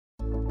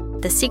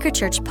The Secret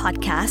Church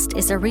podcast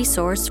is a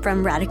resource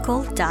from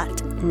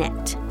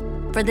radical.net.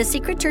 For the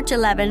Secret Church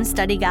 11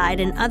 study guide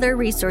and other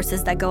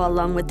resources that go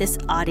along with this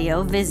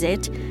audio,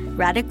 visit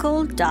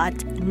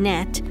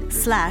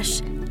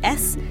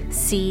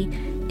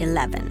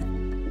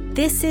radical.net/SC11.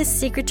 This is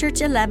Secret Church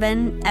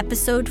 11,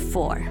 Episode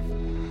 4.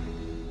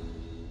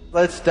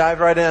 Let's dive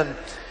right in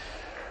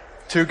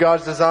to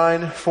God's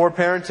design for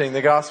parenting,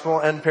 the gospel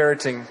and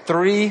parenting.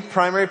 3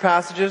 primary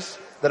passages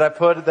that I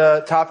put at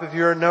the top of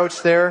your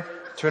notes there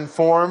to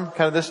inform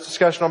kind of this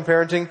discussion on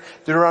parenting.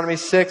 Deuteronomy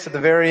 6 at the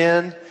very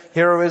end.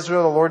 Hear, O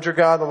Israel, the Lord your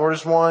God, the Lord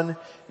is one.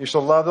 You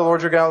shall love the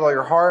Lord your God with all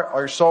your heart, all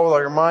your soul, with all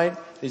your might.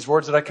 These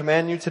words that I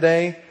command you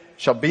today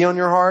shall be on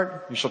your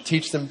heart. You shall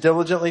teach them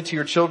diligently to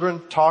your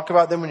children. Talk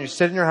about them when you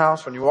sit in your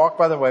house, when you walk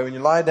by the way, when you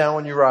lie down,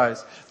 when you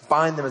rise.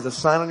 Bind them as a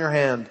sign on your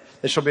hand.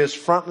 They shall be as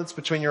frontlets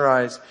between your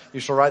eyes. You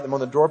shall write them on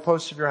the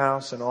doorposts of your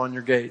house and on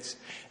your gates.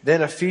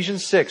 Then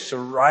Ephesians 6, so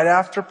right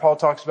after Paul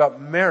talks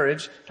about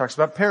marriage, talks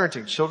about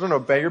parenting. Children,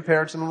 obey your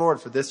parents in the Lord,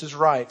 for this is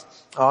right.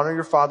 Honor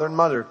your father and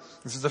mother.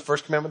 This is the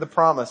first commandment with the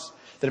promise,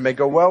 that it may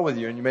go well with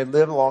you and you may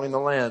live long in the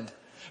land.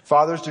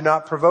 Fathers, do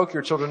not provoke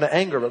your children to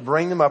anger, but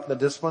bring them up in the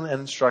discipline and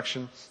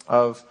instruction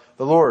of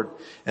the Lord.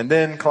 And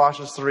then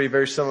Colossians 3,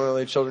 very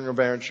similarly, children,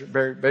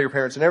 obey your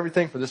parents in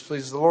everything, for this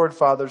pleases the Lord.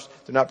 Fathers,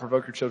 do not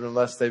provoke your children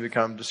lest they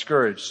become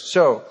discouraged.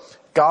 So,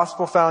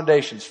 gospel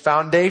foundations.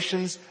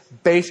 Foundations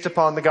based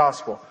upon the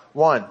gospel.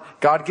 1,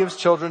 God gives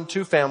children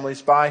to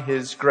families by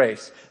His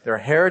grace. They're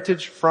a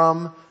heritage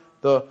from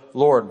the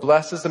Lord.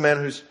 Blessed is the man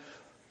who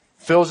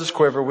fills his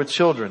quiver with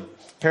children.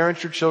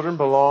 Parents, your children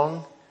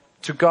belong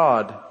to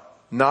God,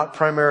 not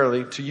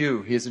primarily to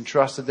you. He has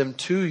entrusted them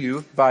to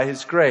you by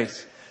His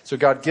grace. So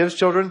God gives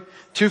children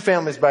to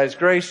families by His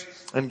grace,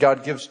 and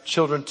God gives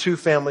children to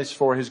families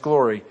for His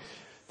glory.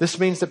 This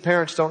means that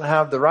parents don't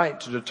have the right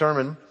to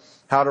determine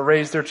how to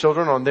raise their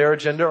children on their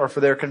agenda or for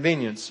their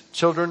convenience.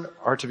 Children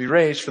are to be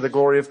raised for the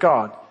glory of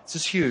God. This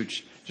is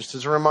huge. Just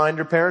as a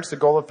reminder, parents, the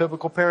goal of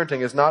biblical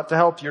parenting is not to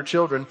help your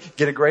children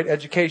get a great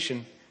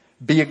education,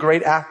 be a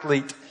great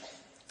athlete,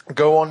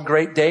 go on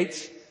great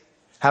dates,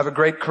 have a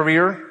great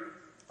career,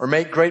 or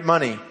make great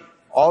money.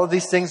 All of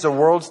these things are the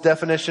world's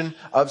definition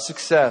of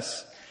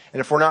success. And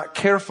if we're not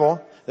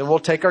careful, then we'll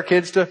take our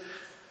kids to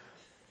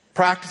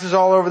practices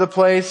all over the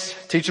place,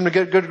 teach them to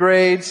get good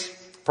grades,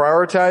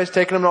 prioritize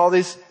taking them to all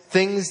these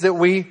things that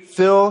we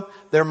fill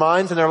their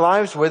minds and their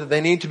lives with, that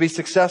they need to be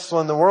successful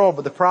in the world.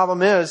 But the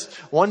problem is,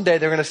 one day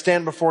they're going to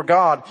stand before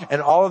God,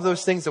 and all of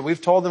those things that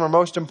we've told them are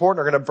most important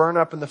are going to burn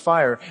up in the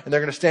fire, and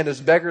they're going to stand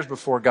as beggars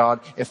before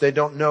God if they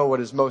don't know what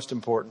is most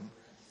important.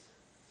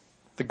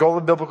 The goal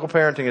of biblical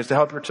parenting is to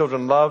help your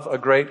children love a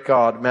great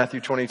God, Matthew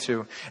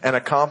 22, and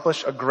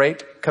accomplish a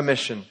great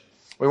commission.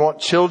 We want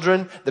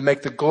children that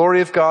make the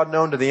glory of God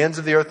known to the ends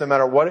of the earth, no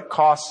matter what it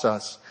costs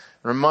us.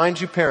 And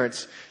remind you,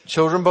 parents,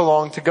 children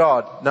belong to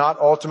God, not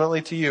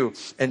ultimately to you.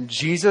 And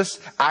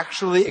Jesus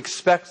actually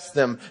expects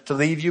them to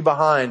leave you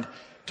behind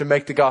to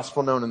make the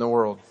gospel known in the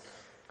world.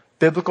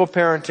 Biblical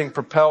parenting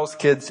propels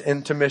kids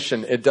into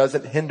mission. It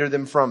doesn't hinder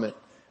them from it.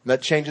 And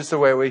that changes the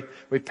way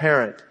we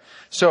parent.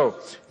 So,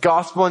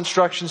 gospel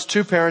instructions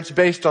to parents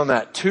based on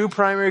that. 2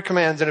 primary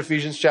commands in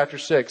Ephesians chapter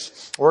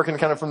 6. Working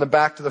kind of from the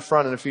back to the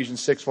front in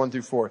Ephesians 6, 1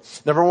 through 4.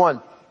 Number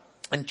 1,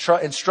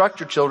 instruct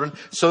your children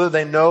so that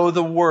they know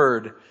the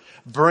Word.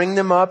 Bring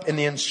them up in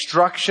the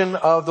instruction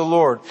of the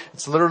Lord.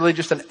 It's literally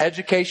just an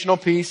educational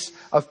piece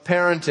of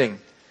parenting.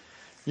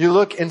 You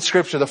look in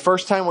Scripture, the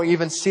first time we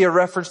even see a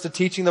reference to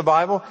teaching the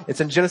Bible, it's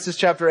in Genesis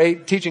chapter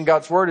 8. Teaching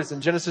God's Word is in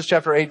Genesis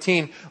chapter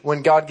 18,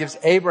 when God gives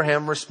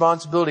Abraham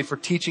responsibility for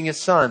teaching his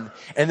son.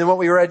 And then what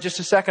we read just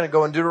a second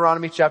ago in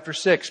Deuteronomy chapter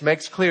 6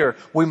 makes clear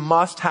we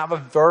must have a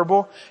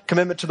verbal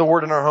commitment to the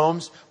Word in our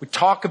homes. We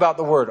talk about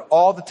the Word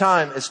all the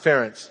time as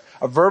parents.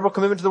 A verbal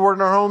commitment to the Word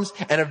in our homes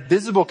and a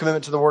visible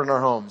commitment to the Word in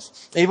our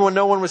homes. Even when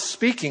no one was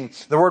speaking,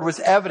 the Word was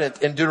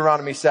evident in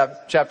Deuteronomy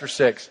chapter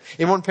 6.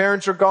 Even when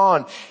parents are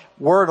gone,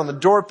 Word on the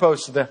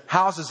doorposts of the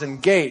houses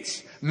and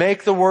gates.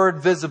 Make the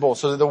Word visible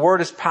so that the Word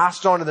is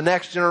passed on to the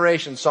next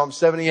generation. Psalm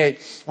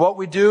 78. What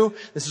we do,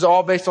 this is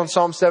all based on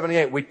Psalm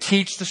 78. We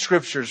teach the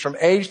Scriptures from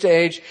age to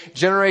age,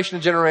 generation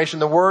to generation.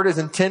 The Word is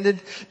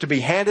intended to be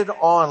handed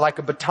on like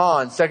a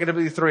baton. 2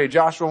 Timothy 3,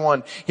 Joshua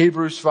 1,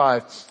 Hebrews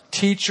 5.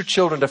 Teach your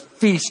children to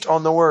feast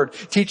on the Word.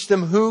 Teach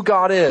them who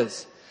God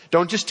is.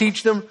 Don't just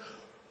teach them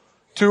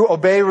to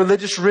obey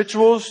religious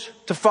rituals,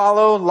 to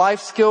follow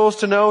life skills,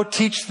 to know.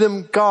 Teach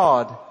them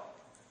God.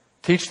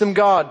 Teach them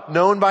God,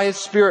 known by His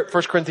Spirit,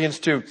 1 Corinthians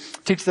 2.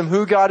 Teach them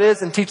who God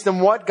is and teach them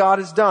what God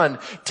has done.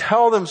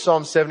 Tell them,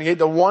 Psalm 78,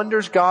 the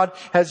wonders God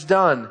has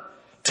done.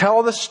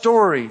 Tell the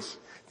stories.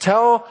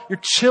 Tell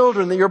your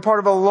children that you're part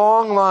of a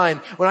long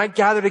line. When I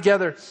gather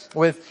together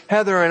with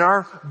Heather and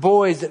our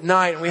boys at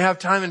night and we have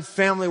time in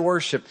family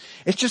worship,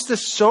 it's just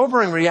this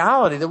sobering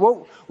reality that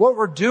what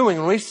we're doing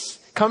when we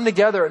come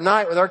together at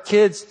night with our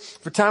kids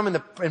for time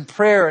in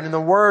prayer and in the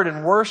Word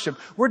and worship,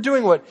 we're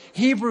doing what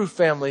Hebrew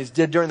families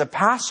did during the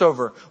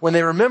Passover when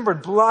they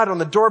remembered blood on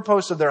the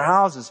doorposts of their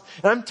houses.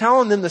 And I'm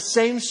telling them the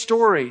same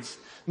stories.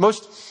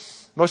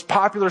 Most Most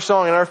popular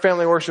song in our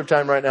family worship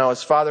time right now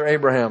is Father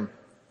Abraham.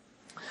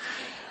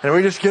 And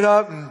we just get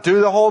up and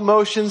do the whole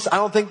motions. I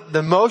don't think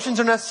the motions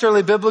are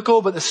necessarily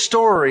biblical, but the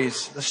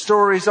stories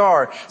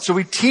are. So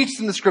we teach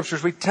them the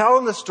scriptures. We tell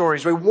them the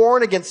stories. We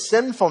warn against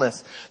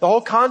sinfulness. The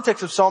whole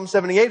context of Psalm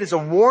 78 is a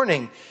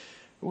warning.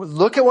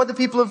 Look at what the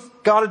people of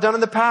God have done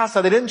in the past,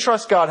 how they didn't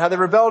trust God, how they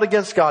rebelled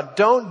against God.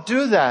 Don't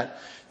do that.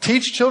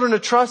 Teach children to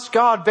trust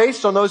God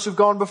based on those who've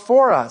gone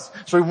before us.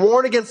 So we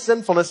warn against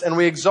sinfulness and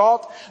we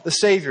exalt the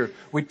Savior.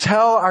 We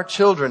tell our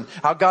children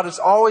how God has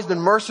always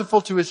been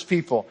merciful to His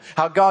people,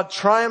 how God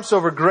triumphs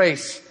over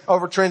grace,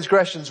 over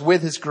transgressions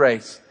with His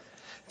grace.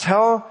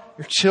 Tell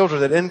your children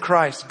that in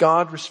Christ,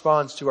 God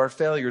responds to our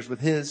failures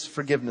with His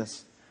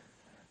forgiveness.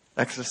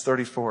 Exodus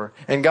 34.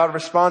 And God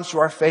responds to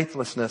our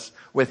faithlessness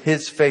with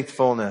His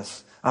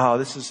faithfulness. Oh,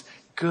 this is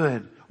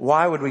good.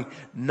 Why would we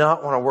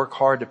not want to work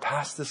hard to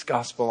pass this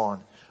gospel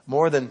on?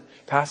 More than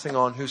passing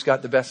on who's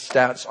got the best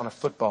stats on a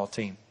football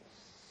team.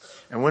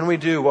 And when we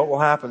do, what will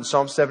happen?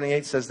 Psalm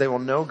 78 says they will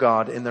know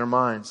God in their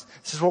minds.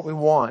 This is what we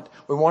want.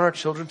 We want our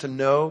children to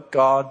know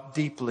God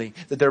deeply.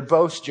 That their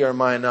boast,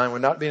 Jeremiah 9,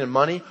 would not be in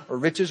money or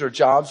riches or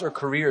jobs or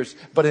careers,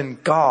 but in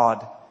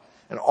God.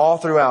 And all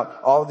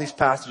throughout all of these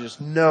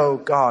passages, know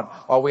God.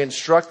 While we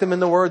instruct them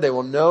in the Word, they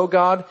will know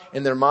God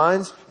in their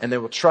minds and they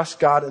will trust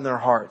God in their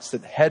hearts.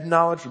 That head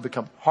knowledge would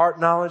become heart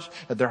knowledge,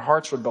 that their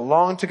hearts would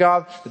belong to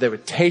God, that they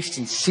would taste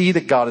and see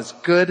that God is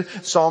good.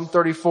 Psalm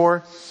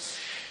 34.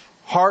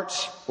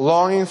 Hearts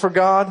longing for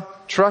God,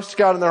 trust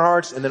God in their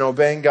hearts, and then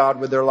obeying God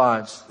with their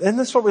lives. Isn't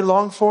this what we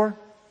long for?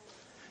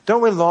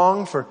 Don't we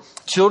long for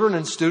children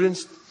and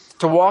students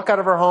to walk out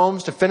of our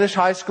homes, to finish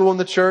high school in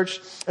the church,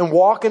 and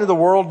walk into the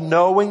world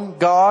knowing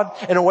God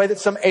in a way that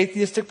some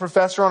atheistic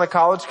professor on a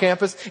college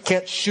campus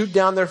can't shoot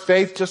down their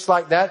faith just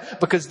like that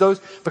because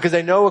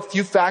they know a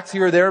few facts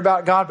here or there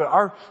about God, but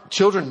our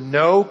children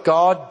know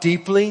God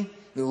deeply,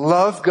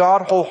 love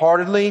God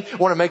wholeheartedly,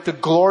 want to make the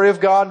glory of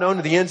God known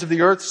to the ends of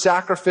the earth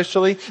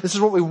sacrificially. This is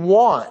what we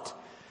want.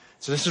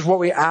 So this is what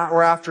we're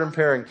after in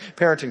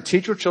parenting.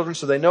 Teach your children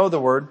so they know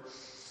the Word,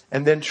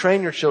 and then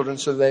train your children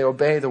so they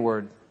obey the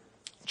Word.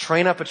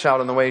 Train up a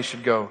child in the way he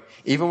should go.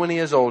 Even when he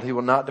is old, he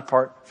will not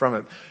depart from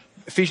it.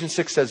 Ephesians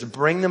 6 says,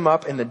 bring them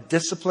up in the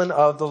discipline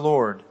of the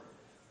Lord.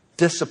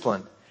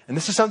 Discipline. And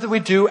this is something we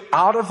do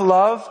out of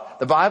love.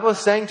 The Bible is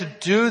saying to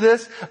do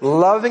this,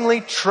 lovingly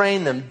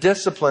train them,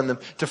 discipline them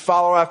to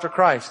follow after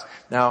Christ.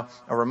 Now,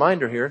 a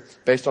reminder here,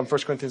 based on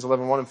 1 Corinthians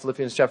 11:1 and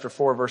Philippians chapter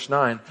 4, verse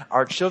 9,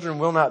 our children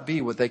will not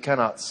be what they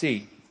cannot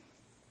see.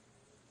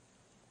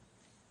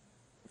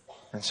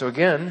 And so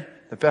again,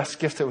 the best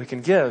gift that we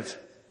can give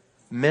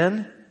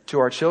men to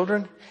our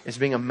children is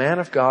being a man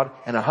of God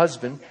and a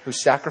husband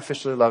who's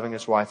sacrificially loving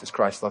his wife as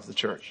Christ loved the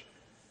church.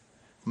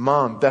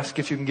 Mom, best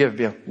gift you can give,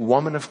 be a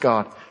woman of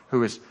God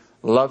who is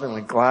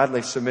lovingly,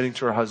 gladly submitting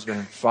to her husband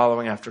and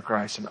following after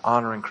Christ and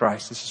honoring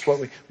Christ. This is what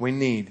we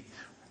need.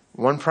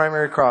 One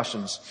primary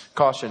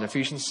caution,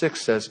 Ephesians 6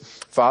 says,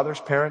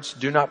 fathers, parents,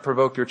 do not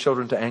provoke your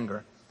children to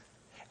anger.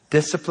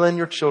 Discipline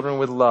your children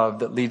with love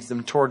that leads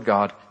them toward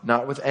God,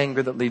 not with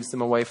anger that leads them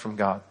away from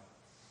God.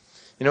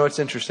 You know, it's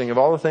interesting. Of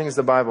all the things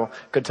the Bible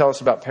could tell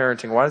us about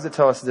parenting, why does it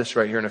tell us this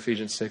right here in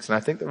Ephesians 6? And I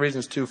think the reason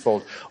is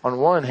twofold. On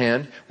one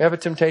hand, we have a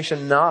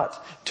temptation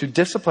not to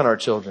discipline our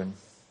children.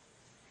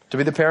 To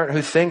be the parent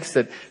who thinks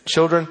that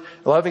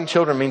loving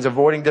children means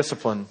avoiding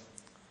discipline.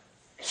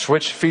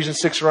 Switch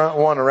Ephesians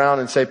 6:1 around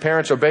and say,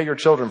 parents, obey your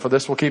children, for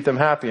this will keep them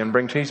happy and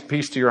bring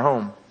peace to your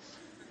home.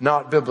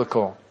 Not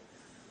biblical.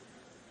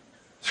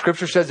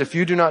 Scripture says if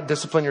you do not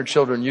discipline your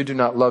children, you do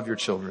not love your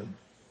children.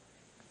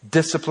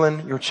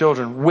 Discipline your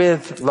children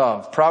with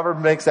love.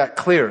 Proverbs makes that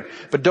clear.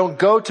 But don't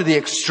go to the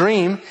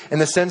extreme in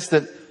the sense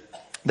that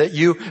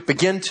you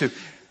begin to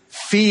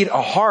feed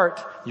a heart.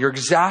 You're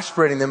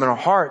exasperating them in a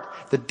heart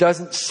that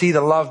doesn't see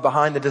the love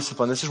behind the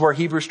discipline. This is where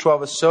Hebrews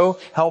 12 is so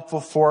helpful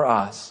for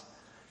us.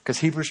 Because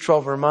Hebrews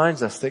 12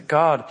 reminds us that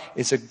God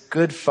is a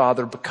good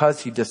father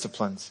because He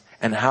disciplines.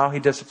 And how He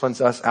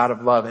disciplines us out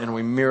of love. And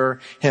we mirror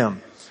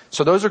Him.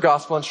 So those are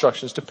gospel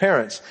instructions to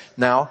parents.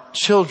 Now,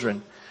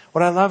 children.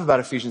 What I love about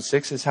Ephesians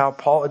 6 is how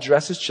Paul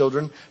addresses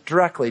children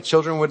directly.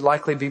 Children would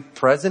likely be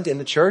present in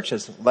the church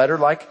as a letter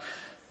like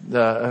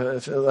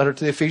the letter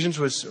to the Ephesians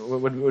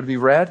would be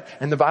read.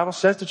 And the Bible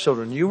says to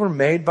children, you were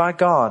made by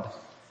God,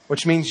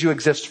 which means you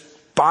exist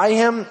by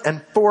Him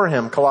and for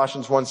Him,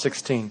 Colossians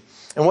 1:16.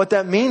 And what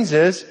that means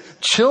is,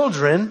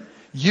 children,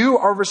 you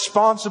are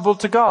responsible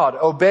to God.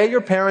 Obey your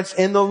parents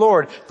in the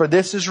Lord, for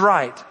this is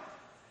right.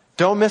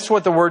 Don't miss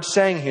what the word's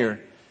saying here.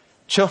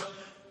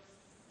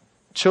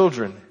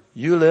 Children,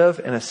 you live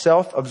in a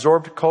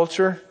self-absorbed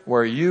culture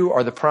where you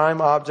are the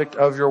prime object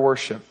of your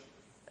worship.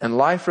 And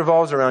life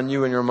revolves around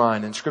you and your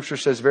mind. And Scripture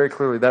says very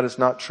clearly that is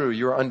not true.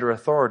 You are under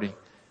authority.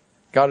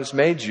 God has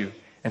made you,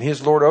 and He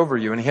is Lord over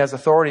you, and He has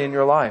authority in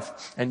your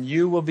life. And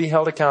you will be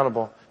held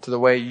accountable to the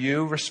way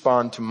you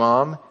respond to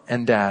mom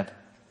and dad.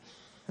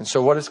 And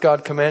so what does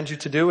God command you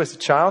to do as a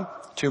child?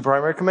 2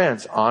 primary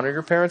commands. Honor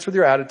your parents with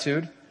your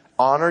attitude.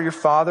 Honor your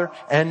father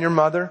and your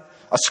mother.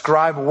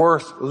 ascribe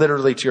worth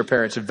literally to your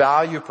parents,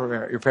 value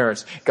your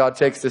parents. God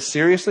takes this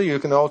seriously. You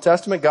look in the Old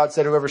Testament, God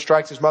said, whoever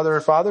strikes his mother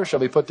or father shall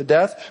be put to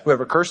death.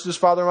 Whoever curses his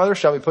father or mother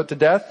shall be put to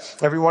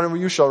death. Every one of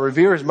you shall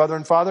revere his mother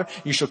and father.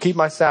 You shall keep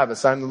my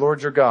Sabbaths. I am the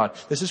Lord your God.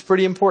 This is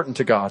pretty important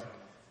to God.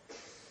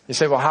 You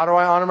say, well, how do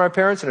I honor my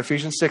parents? And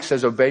Ephesians 6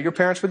 says, obey your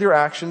parents with your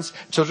actions.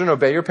 Children,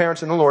 obey your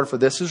parents in the Lord, for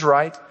this is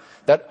right.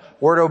 That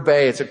word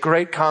obey, it's a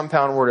great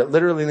compound word. It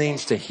literally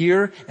means to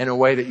hear in a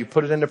way that you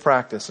put it into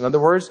practice. In other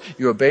words,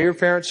 you obey your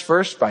parents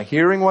first by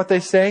hearing what they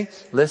say,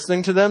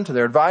 listening to them, to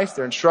their advice,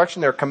 their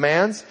instruction, their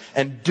commands,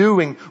 and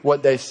doing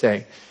what they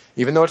say.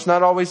 Even though it's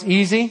not always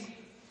easy,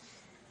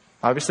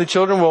 obviously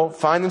children will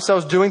find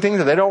themselves doing things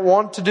that they don't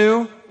want to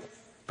do.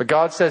 But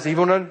God says,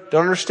 even when I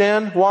don't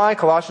understand why,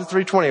 Colossians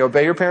 3:20,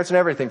 obey your parents in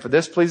everything, for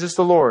this pleases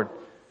the Lord.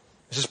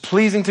 This is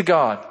pleasing to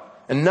God.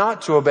 And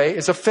not to obey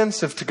is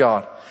offensive to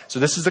God. So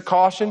this is the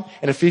caution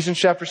in Ephesians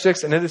chapter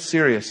 6, and it is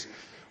serious.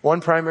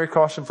 One primary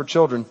caution for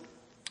children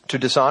to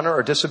dishonor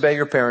or disobey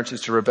your parents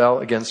is to rebel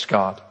against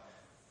God.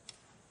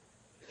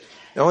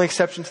 The only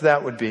exception to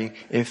that would be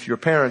if your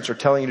parents are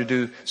telling you to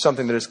do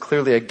something that is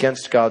clearly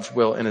against God's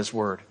will in His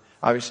Word.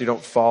 Obviously, you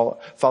don't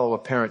follow a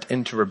parent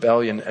into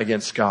rebellion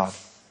against God.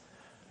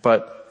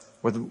 But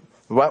with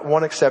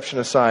one exception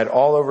aside,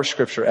 all over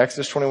Scripture,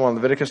 Exodus 21,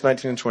 Leviticus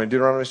 19 and 20,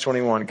 Deuteronomy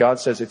 21, God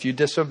says, if you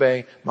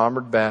disobey mom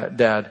or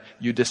dad,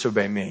 you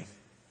disobey me.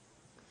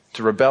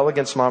 To rebel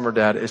against mom or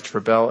dad is to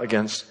rebel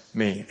against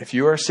me. If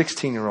you are a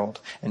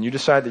 16-year-old and you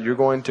decide that you're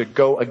going to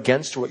go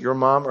against what your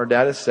mom or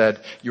dad has said,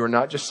 you are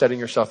not just setting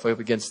yourself up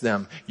against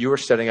them. You are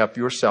setting up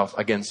yourself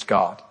against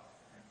God.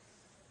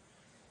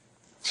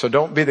 So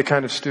don't be the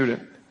kind of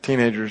student,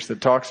 teenagers,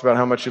 that talks about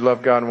how much you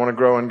love God and want to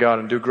grow in God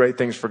and do great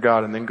things for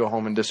God and then go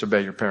home and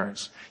disobey your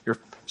parents. Your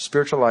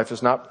spiritual life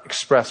is not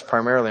expressed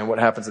primarily in what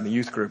happens in the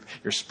youth group.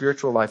 Your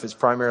spiritual life is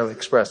primarily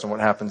expressed in what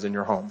happens in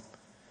your home.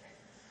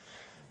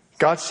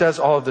 God says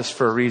all of this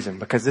for a reason,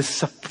 because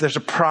there's a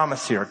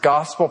promise here, a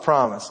gospel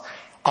promise.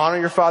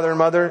 Honor your father and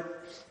mother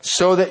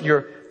so that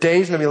your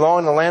days may be long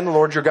in the land the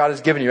Lord your God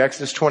has given you.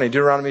 Exodus 20,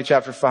 Deuteronomy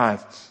chapter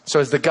 5. So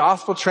as the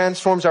gospel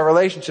transforms our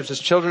relationships as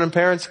children and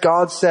parents,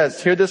 God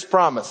says, hear this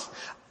promise.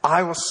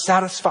 I will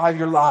satisfy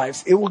your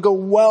lives. It will go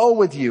well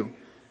with you.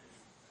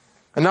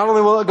 And not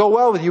only will it go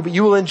well with you, but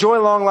you will enjoy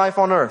long life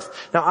on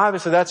earth. Now,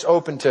 obviously, that's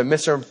open to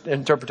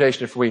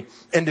misinterpretation if we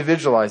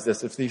individualize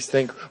this. If these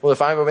think, well,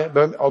 if I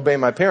obey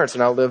my parents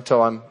and I'll live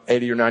till I'm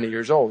 80 or 90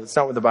 years old. It's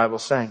not what the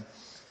Bible's saying.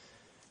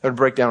 It would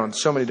break down on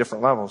so many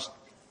different levels.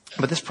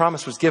 But this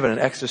promise was given in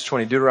Exodus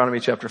 20, Deuteronomy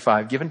chapter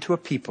 5, given to a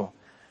people,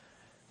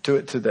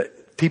 to the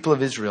people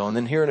of Israel. And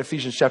then here in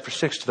Ephesians chapter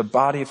 6, to the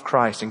body of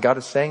Christ. And God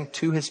is saying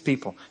to His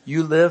people,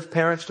 you live,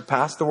 parents, to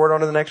pass the word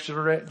on to the next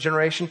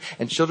generation.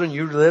 And children,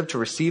 you live to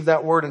receive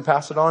that word and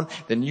pass it on.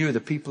 Then you, the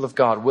people of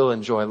God, will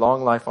enjoy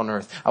long life on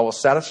earth. I will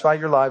satisfy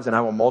your lives and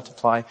I will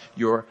multiply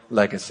your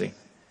legacy.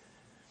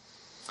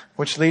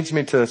 Which leads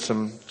me to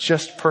some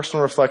just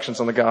personal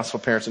reflections on the gospel,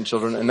 parents and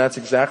children. And that's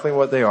exactly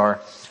what they are.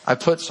 I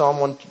put Psalm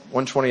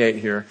 128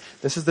 here.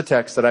 This is the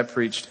text that I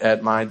preached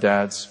at my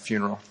dad's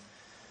funeral.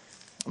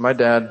 My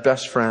dad,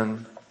 best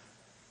friend,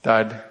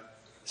 died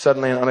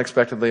suddenly and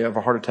unexpectedly of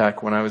a heart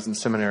attack when I was in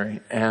seminary.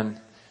 And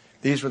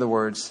these were the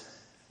words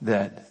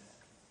that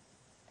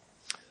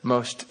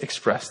most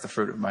expressed the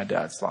fruit of my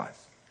dad's life.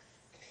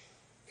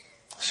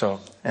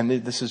 So, and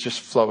this is just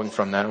flowing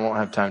from that. I won't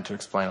have time to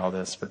explain all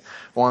this. But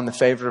one, the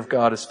favor of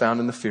God is found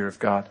in the fear of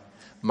God.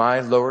 My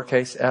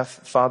lowercase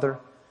f father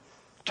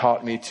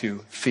taught me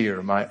to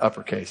fear my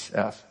uppercase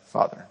f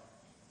father.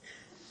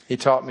 He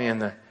taught me in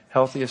the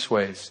healthiest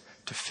ways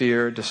to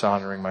fear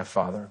dishonoring my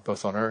Father,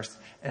 both on earth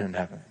and in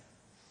heaven.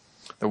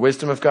 The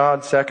wisdom of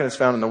God, second, is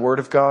found in the Word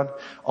of God.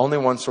 Only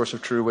one source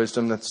of true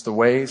wisdom. That's the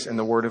ways in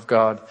the Word of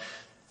God.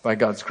 By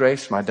God's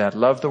grace, my dad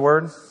loved the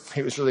Word.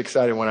 He was really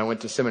excited when I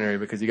went to seminary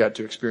because he got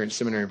to experience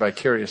seminary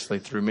vicariously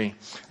through me.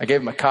 I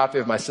gave him a copy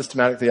of my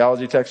systematic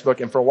theology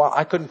textbook, and for a while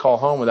I couldn't call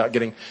home without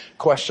getting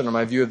questioned on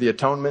my view of the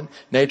atonement,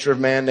 nature of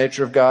man,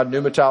 nature of God,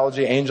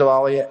 pneumatology,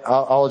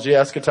 angelology,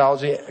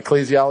 eschatology,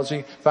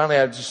 ecclesiology. Finally,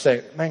 I'd just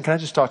say, man, can I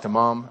just talk to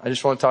Mom? I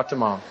just want to talk to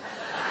Mom.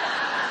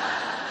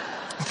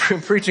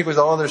 Preaching was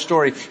a whole other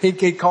story.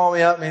 He'd call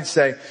me up and he'd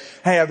say,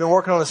 hey, I've been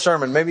working on a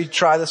sermon. Maybe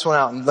try this one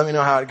out and let me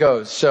know how it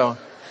goes. So,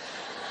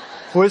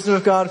 wisdom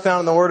of God found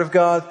in the Word of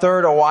God.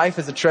 Third, a wife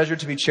is a treasure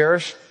to be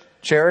cherished.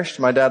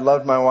 My dad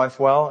loved my wife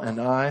well,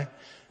 and I,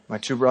 my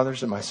two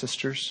brothers and my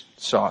sisters,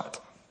 saw it.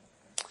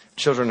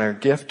 Children are a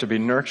gift to be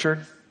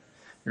nurtured.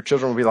 Your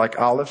children will be like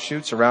olive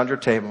shoots around your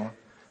table.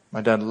 My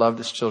dad loved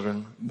his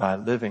children by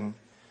living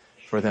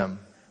for them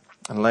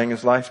and laying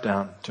his life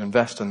down to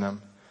invest in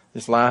them.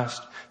 These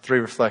last three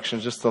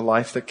reflections, just the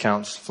life that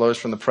counts, flows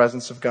from the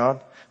presence of God.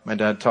 My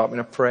dad taught me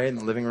to pray in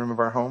the living room of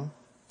our home.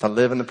 To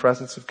live in the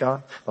presence of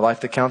God. The life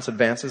that counts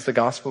advances the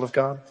gospel of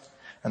God.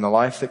 And the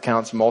life that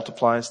counts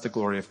multiplies the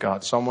glory of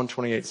God. Psalm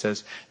 128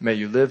 says, may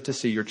you live to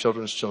see your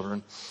children's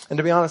children. And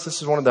to be honest, this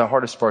is one of the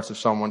hardest parts of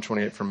Psalm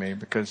 128 for me,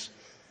 because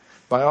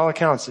by all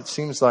accounts, it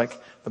seems like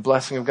the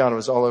blessing of God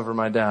was all over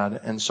my dad.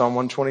 And Psalm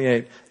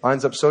 128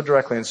 lines up so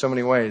directly in so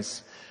many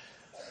ways.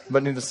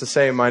 But needless to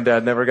say, my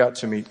dad never got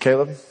to meet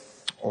Caleb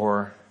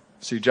or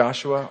see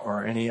Joshua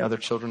or any other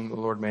children the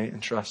Lord may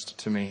entrust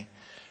to me.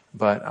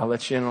 But I'll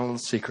let you in on a little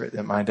secret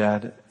that my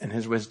dad in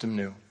his wisdom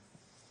knew.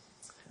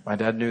 My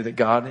dad knew that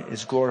God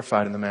is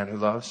glorified in the man who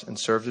loves and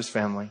serves his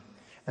family.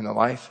 And the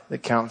life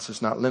that counts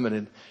is not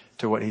limited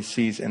to what he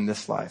sees in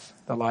this life.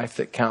 The life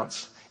that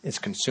counts is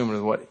consumed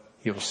with what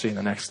he will see in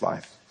the next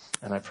life.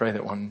 And I pray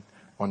that one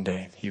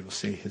day he will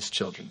see his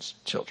children's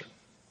children.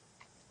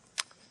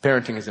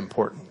 Parenting is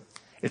important.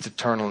 It's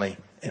eternally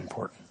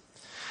important.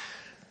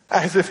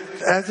 As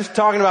if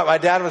talking about my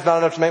dad was not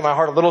enough to make my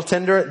heart a little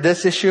tender,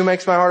 this issue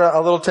makes my heart a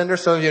little tender.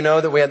 Some of you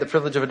know that we had the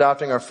privilege of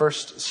adopting our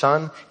first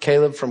son,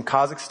 Caleb, from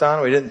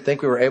Kazakhstan. We didn't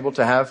think we were able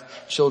to have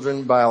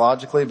children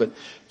biologically, but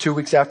 2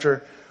 weeks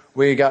after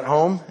we got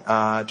home,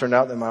 it turned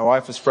out that my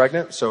wife was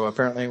pregnant. So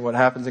apparently what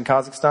happens in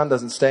Kazakhstan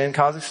doesn't stay in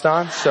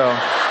Kazakhstan. So,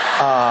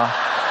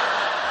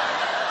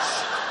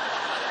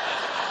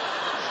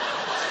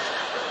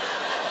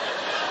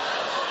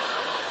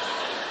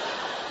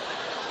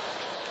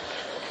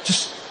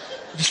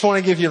 Just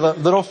want to give you a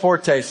little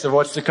foretaste of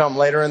what's to come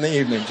later in the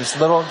evening. Just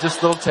little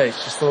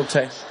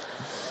taste.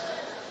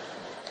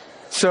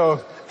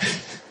 So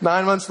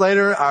 9 months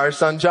later, our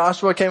son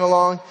Joshua came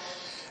along.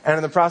 And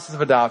in the process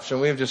of adoption,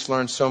 we've just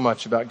learned so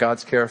much about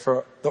God's care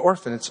for the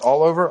orphan. It's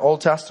all over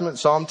Old Testament.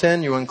 Psalm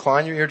 10, you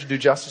incline your ear to do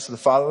justice to the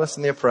fatherless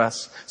and the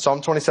oppressed.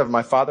 Psalm 27,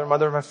 my father and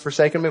mother have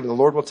forsaken me, but the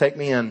Lord will take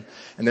me in.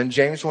 And then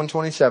James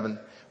 1:27,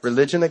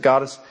 religion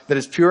that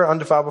is pure and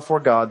undefiled before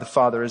God, the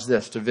Father, is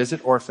this, to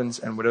visit orphans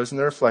and widows in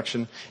their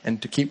affliction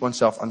and to keep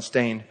oneself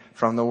unstained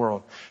from the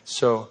world.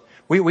 So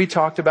we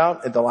talked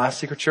about at the last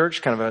Secret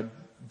Church kind of a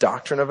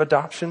doctrine of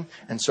adoption.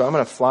 And so I'm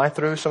going to fly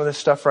through some of this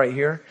stuff right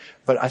here.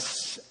 But I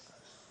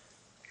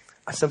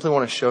simply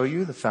want to show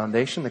you the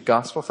foundation, the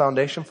gospel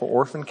foundation for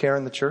orphan care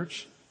in the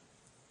church.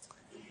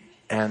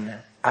 And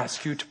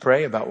ask you to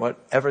pray about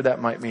whatever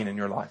that might mean in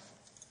your life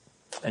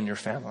and your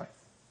family.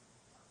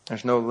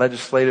 There's no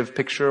legislative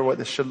picture of what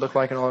this should look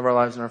like in all of our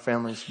lives and our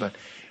families, but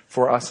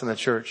for us in the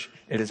church,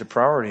 it is a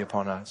priority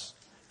upon us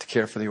to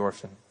care for the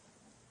orphan.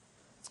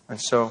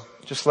 And so,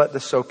 just let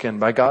this soak in.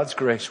 By God's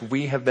grace,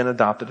 we have been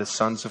adopted as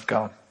sons of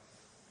God.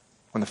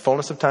 When the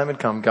fullness of time had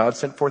come, God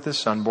sent forth His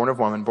Son, born of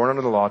woman, born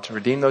under the law, to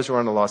redeem those who are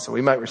under the law, so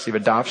we might receive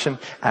adoption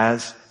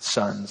as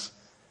sons.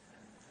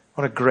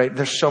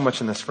 There's so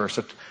much in this verse.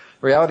 The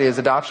reality is,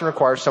 adoption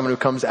requires someone who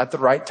comes at the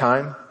right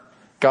time.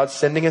 God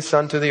sending His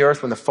Son to the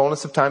earth when the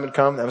fullness of time had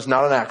come, that was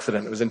not an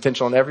accident. It was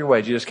intentional in every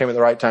way. Jesus came at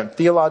the right time.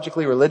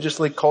 Theologically,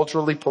 religiously,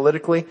 culturally,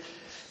 politically.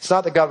 It's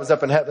not that God was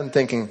up in heaven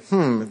thinking,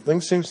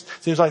 things seems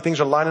like things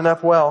are lining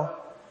up well.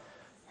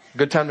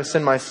 Good time to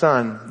send my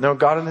Son. No,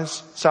 God in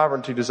His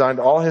sovereignty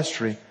designed all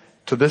history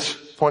to this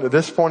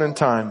point in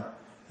time.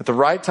 At the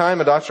right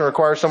time, adoption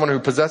requires someone who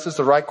possesses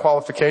the right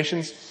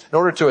qualifications. In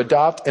order to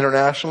adopt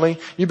internationally,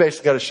 you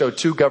basically got to show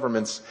two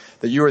governments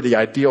that you are the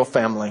ideal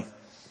family.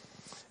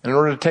 And in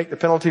order to take the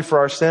penalty for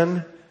our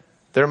sin,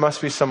 there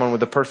must be someone with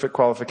the perfect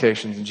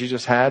qualifications. And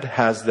Jesus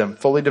has them.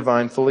 Fully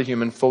divine, fully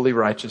human, fully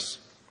righteous.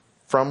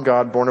 From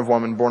God, born of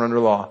woman, born under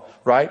law.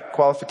 Right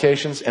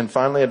qualifications, and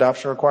finally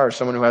adoption requires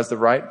someone who has the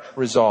right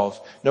resolve.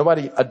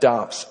 Nobody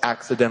adopts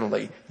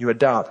accidentally. You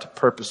adopt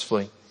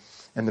purposefully.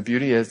 And the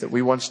beauty is that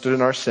we once stood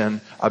in our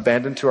sin,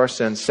 abandoned to our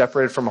sin,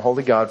 separated from a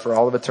holy God for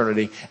all of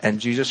eternity, and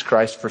Jesus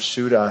Christ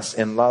pursued us.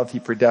 In love, He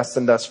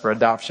predestined us for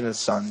adoption as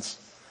sons.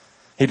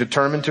 He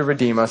determined to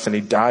redeem us, and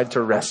He died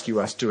to rescue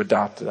us, to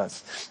adopt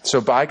us.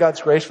 So by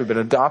God's grace, we've been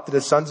adopted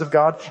as sons of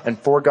God, and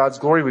for God's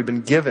glory, we've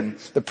been given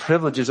the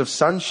privileges of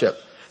sonship.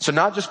 So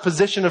not just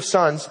position of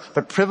sons,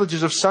 but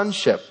privileges of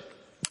sonship.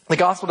 The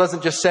gospel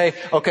doesn't just say,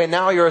 okay,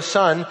 now you're a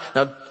son,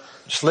 now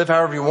just live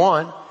however you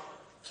want.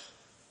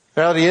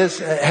 The reality is,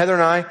 Heather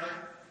and I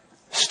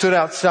stood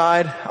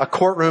outside a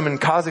courtroom in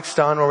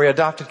Kazakhstan where we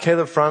adopted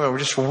Caleb from, and we're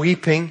just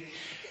weeping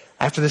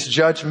after this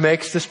judge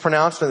makes this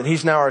pronouncement that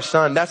he's now our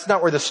son. That's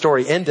not where the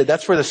story ended.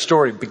 That's where the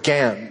story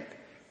began.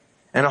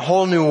 In a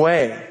whole new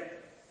way.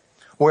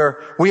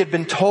 Where we had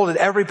been told at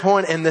every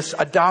point in this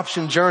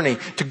adoption journey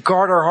to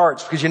guard our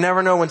hearts, because you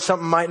never know when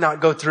something might not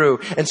go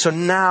through. And so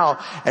now,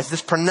 as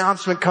this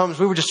pronouncement comes,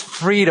 we were just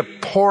free to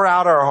pour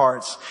out our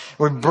hearts.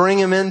 We bring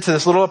him into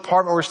this little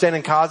apartment we're staying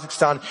in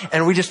Kazakhstan,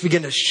 and we just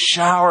begin to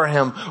shower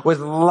him with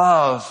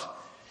love.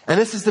 And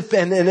this is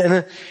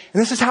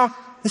this is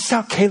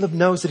how Caleb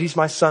knows that he's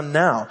my son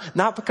now.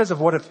 Not because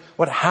of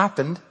what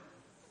happened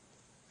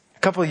a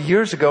couple of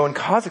years ago in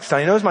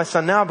Kazakhstan. He knows my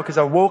son now because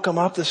I woke him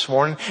up this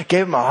morning,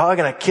 gave him a hug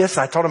and a kiss,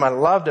 and I told him I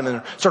loved him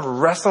and started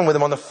wrestling with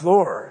him on the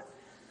floor.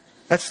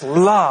 That's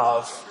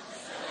love.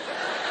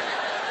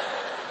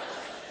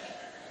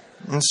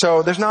 And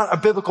so there's not a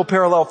biblical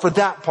parallel for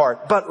that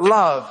part, but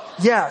love,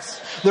 yes.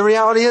 The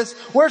reality is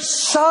we're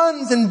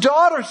sons and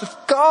daughters of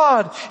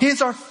God. He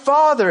is our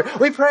Father.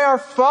 We pray our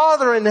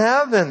Father in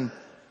heaven.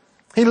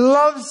 He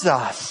loves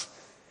us.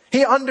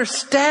 He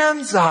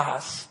understands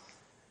us.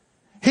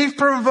 He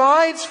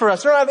provides for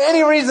us. We don't have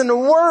any reason to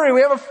worry.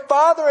 We have a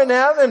Father in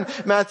heaven,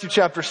 Matthew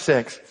chapter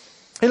 6.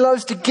 He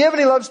loves to give and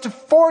He loves to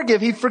forgive.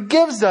 He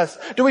forgives us.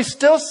 Do we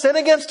still sin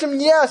against Him?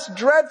 Yes,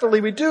 dreadfully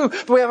we do.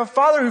 But we have a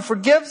Father who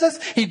forgives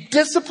us. He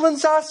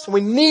disciplines us.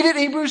 We need it,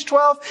 Hebrews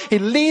 12. He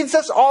leads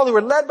us. All who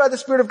are led by the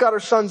Spirit of God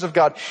are sons of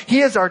God.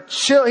 He's our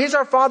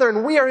Father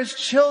and we are His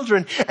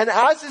children. And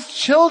as His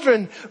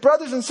children,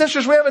 brothers and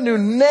sisters, we have a new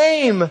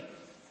name.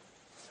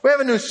 We have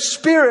a new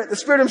spirit. The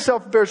Spirit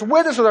Himself bears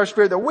witness with our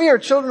spirit that we are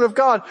children of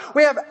God.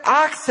 We have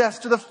access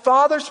to the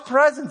Father's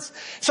presence.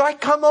 So I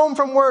come home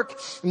from work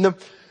and the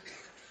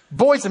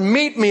boys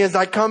meet me as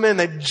I come in.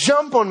 They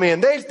jump on me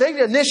and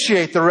they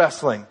initiate the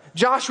wrestling.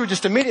 Joshua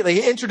just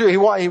immediately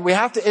we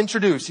have to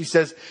introduce. He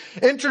says,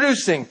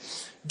 introducing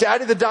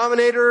Daddy the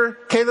Dominator,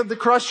 Caleb the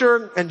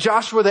Crusher, and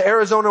Joshua the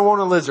Arizona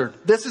Wona Lizard.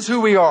 This is who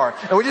we are.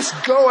 And we just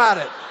go at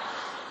it.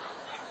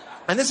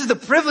 And this is the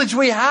privilege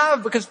we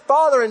have because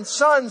Father and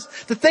sons,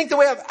 to think that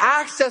we have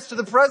access to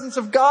the presence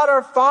of God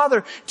our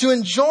Father, to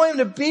enjoy Him,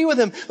 to be with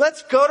Him.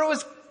 Let's go to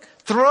His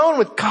throne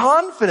with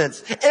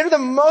confidence. Enter the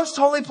most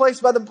holy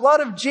place by the blood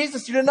of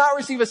Jesus. You did not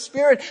receive a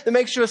spirit that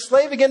makes you a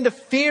slave again to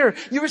fear.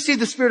 You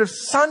received the spirit of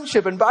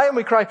sonship, and by Him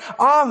we cry,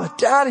 Abba,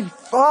 Daddy,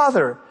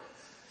 Father.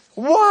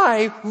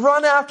 Why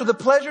run after the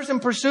pleasures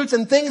and pursuits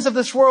and things of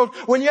this world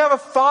when you have a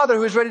Father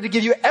who is ready to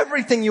give you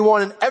everything you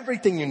want and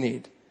everything you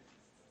need?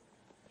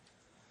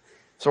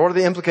 So what are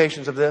the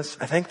implications of this?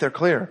 I think they're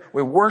clear.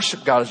 We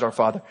worship God as our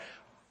Father.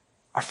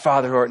 Our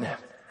Father who art in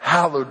heaven,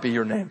 hallowed be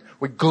your name.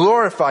 We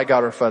glorify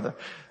God our Father.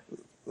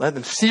 Let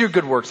them see your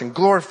good works and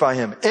glorify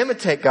Him.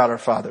 Imitate God our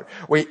Father.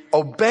 We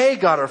obey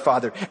God our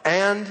Father.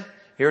 And,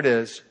 here it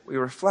is, we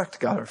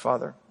reflect God our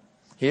Father.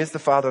 He is the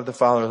Father of the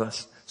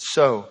fatherless.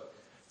 So,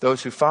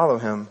 those who follow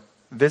Him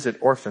visit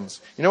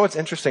orphans. You know what's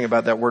interesting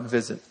about that word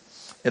visit?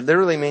 It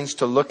literally means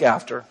to look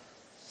after.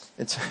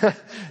 It's,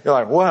 you're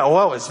like,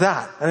 what was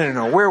that? I didn't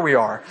know where we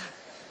are.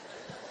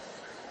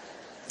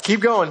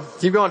 Keep going,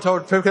 pick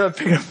up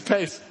the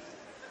pace.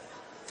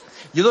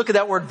 You look at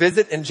that word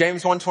visit in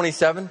James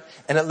 1:27,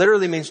 and it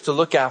literally means to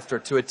look after,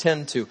 to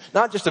attend to.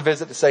 Not just a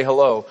visit to say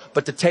hello,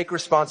 but to take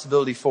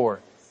responsibility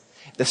for.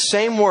 The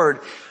same word,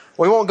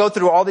 we won't go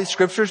through all these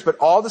scriptures, but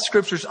all the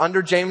scriptures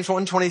under James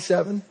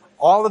 1:27,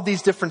 all of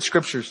these different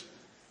scriptures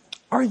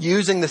are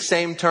using the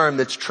same term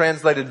that's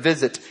translated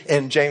visit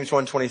in James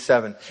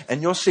 1:27.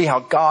 And you'll see how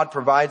God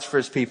provides for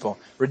His people,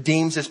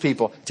 redeems His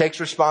people,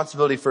 takes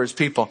responsibility for His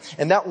people.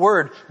 And that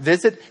word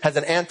visit has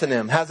an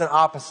antonym, has an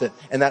opposite.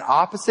 And that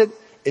opposite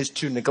is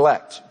to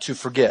neglect, to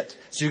forget.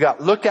 So you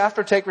got look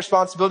after, take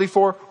responsibility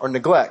for, or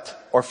neglect,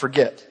 or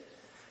forget.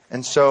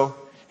 And so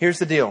here's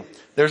the deal.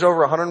 There's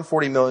over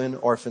 140 million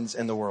orphans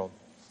in the world.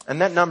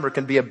 And that number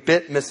can be a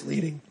bit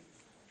misleading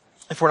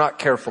if we're not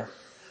careful.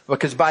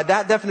 Because by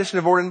that definition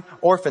of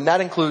orphan,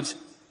 that includes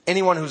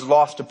anyone who's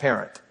lost a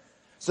parent.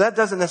 So that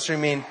doesn't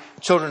necessarily mean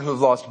children who have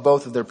lost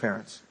both of their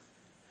parents.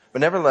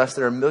 But nevertheless,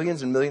 there are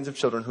millions and millions of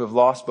children who have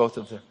lost both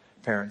of their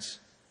parents.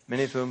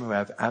 Many of whom who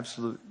have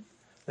absolutely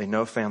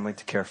no family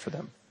to care for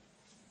them.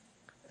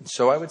 And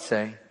so I would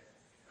say,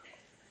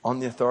 on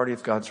the authority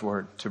of God's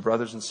word, to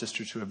brothers and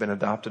sisters who have been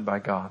adopted by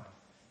God,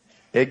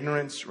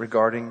 ignorance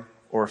regarding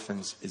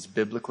orphans is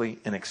biblically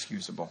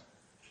inexcusable.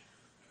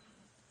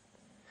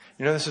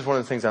 You know, this is one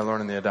of the things I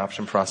learned in the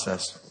adoption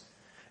process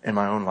in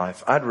my own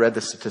life. I'd read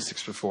the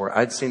statistics before.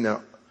 I'd seen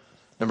the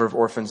number of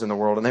orphans in the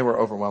world, and they were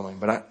overwhelming.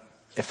 But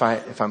if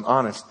I'm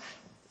honest,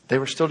 they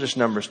were still just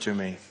numbers to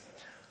me.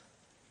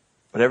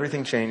 But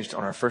everything changed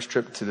on our first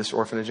trip to this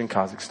orphanage in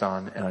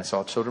Kazakhstan, and I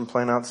saw children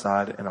playing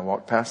outside, and I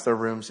walked past their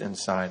rooms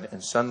inside,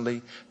 and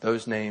suddenly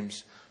those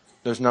names,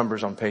 those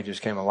numbers on pages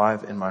came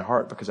alive in my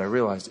heart because I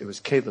realized it was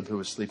Caleb who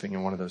was sleeping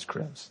in one of those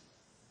cribs.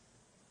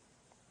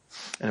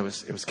 And it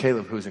was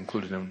Caleb who was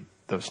included in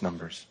those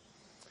numbers.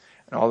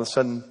 And all of a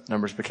sudden,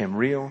 numbers became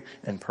real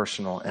and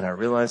personal, and I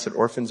realized that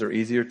orphans are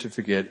easier to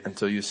forget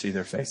until you see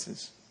their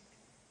faces.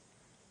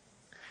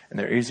 And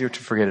they're easier to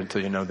forget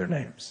until you know their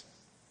names.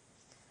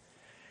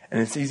 And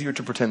it's easier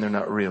to pretend they're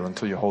not real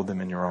until you hold them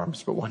in your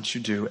arms. But once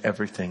you do,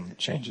 everything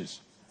changes.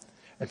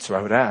 And so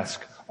I would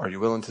ask, are you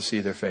willing to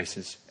see their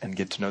faces and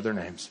get to know their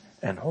names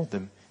and hold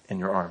them in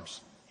your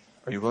arms?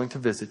 Are you willing to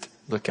visit,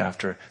 look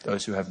after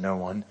those who have no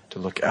one to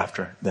look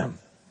after them?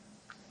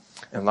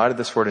 In light of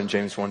this word in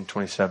James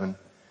 1:27,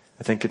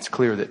 I think it's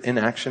clear that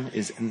inaction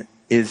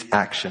is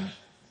action.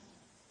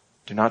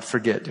 Do not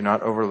forget, do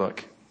not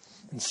overlook.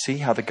 And see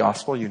how the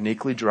gospel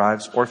uniquely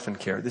drives orphan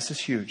care. This is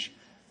huge.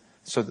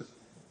 So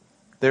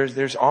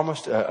there's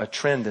almost a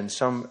trend in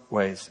some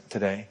ways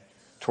today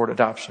toward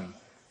adoption.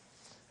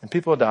 And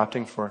people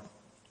adopting for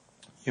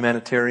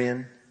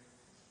humanitarian,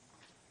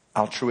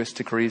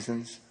 altruistic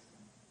reasons.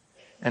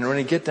 And when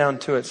you get down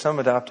to it, some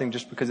adopting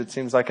just because it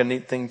seems like a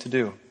neat thing to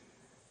do.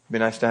 It'd be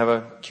nice to have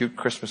a cute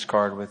Christmas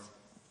card with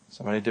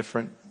somebody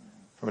different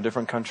from a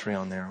different country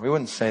on there. We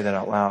wouldn't say that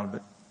out loud,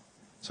 but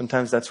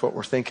sometimes that's what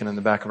we're thinking in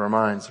the back of our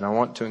minds. And I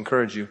want to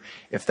encourage you,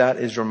 if that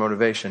is your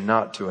motivation,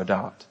 not to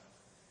adopt.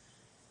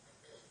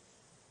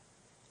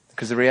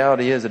 Because the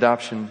reality is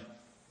adoption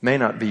may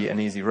not be an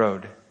easy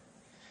road.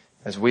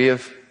 As we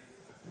have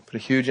put a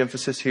huge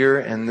emphasis here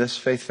in this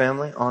faith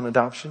family on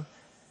adoption,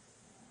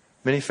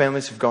 many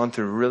families have gone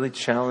through really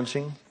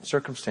challenging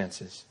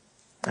circumstances.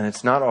 And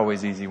it's not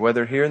always easy,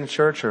 whether here in the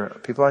church or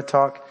people I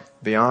talk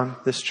beyond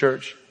this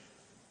church.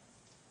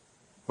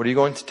 What are you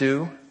going to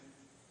do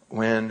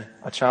when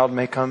a child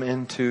may come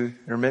into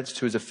your midst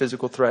who is a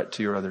physical threat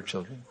to your other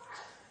children?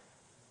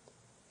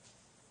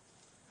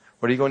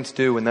 What are you going to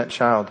do when that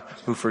child,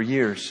 who for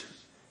years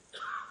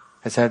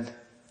has had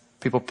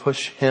people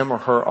push him or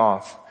her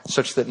off,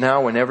 such that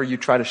now whenever you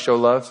try to show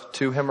love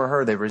to him or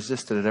her, they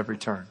resist it at every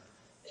turn?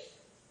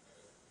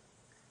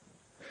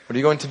 What are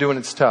you going to do when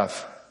it's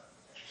tough?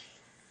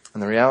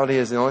 And the reality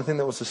is the only thing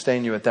that will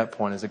sustain you at that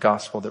point is a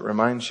gospel that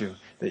reminds you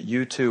that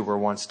you too were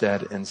once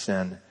dead in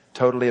sin,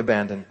 totally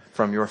abandoned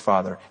from your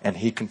Father, and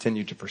He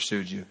continued to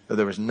pursue you. Though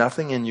there was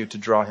nothing in you to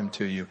draw Him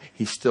to you,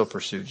 He still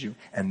pursued you.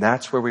 And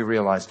that's where we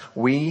realize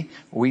we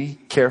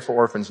care for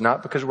orphans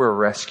not because we're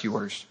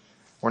rescuers.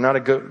 We're not a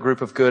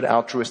group of good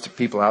altruistic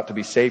people out to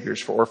be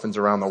saviors for orphans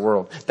around the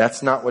world.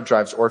 That's not what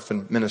drives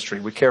orphan ministry.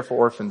 We care for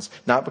orphans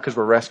not because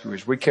we're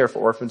rescuers. We care for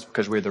orphans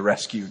because we're the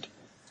rescued.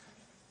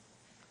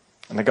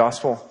 And the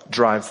gospel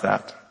drives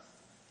that.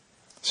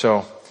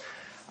 So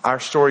our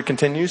story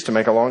continues. To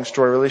make a long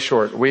story really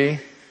short, we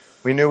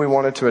knew we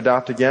wanted to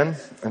adopt again.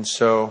 And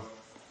so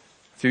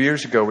a few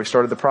years ago, we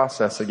started the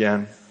process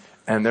again.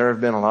 And there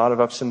have been a lot of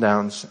ups and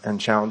downs and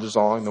challenges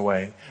along the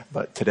way.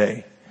 But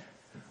today,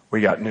 we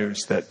got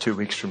news that 2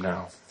 weeks from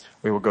now,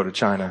 we will go to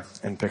China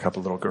and pick up a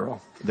little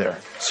girl there.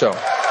 So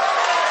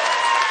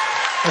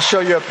I'll show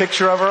you a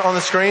picture of her on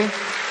the screen.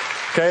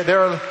 Okay,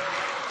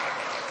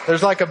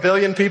 there's like 1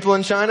 billion people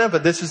in China,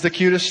 but this is the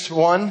cutest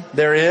one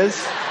there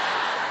is.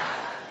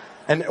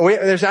 And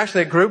there's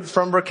actually a group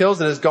from Brook Hills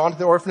that has gone to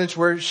the orphanage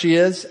where she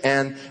is,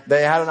 and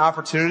they had an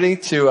opportunity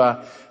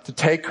to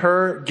take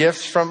her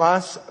gifts from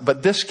us.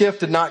 But this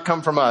gift did not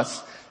come from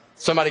us.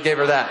 Somebody gave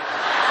her that.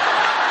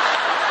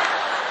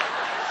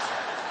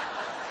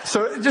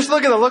 So just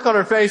look at the look on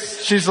her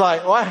face. She's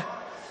like, what?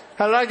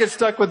 How did I get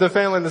stuck with the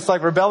family that's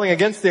like rebelling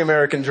against the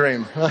American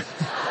dream?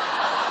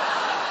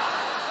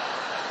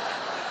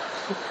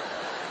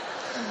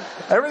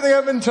 Everything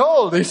I've been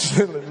told, he's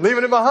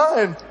leaving it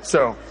behind.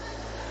 So,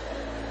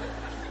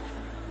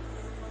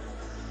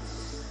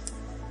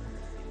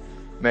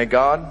 may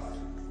God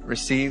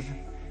receive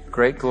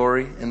great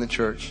glory in the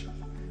church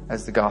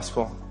as the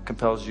gospel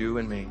compels you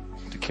and me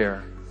to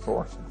care for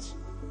orphans.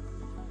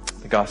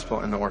 The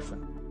gospel and the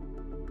orphan.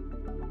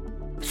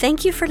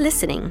 Thank you for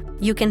listening.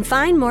 You can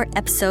find more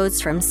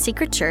episodes from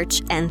Secret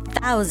Church and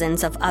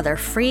thousands of other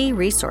free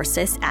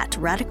resources at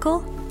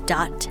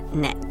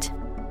radical.net.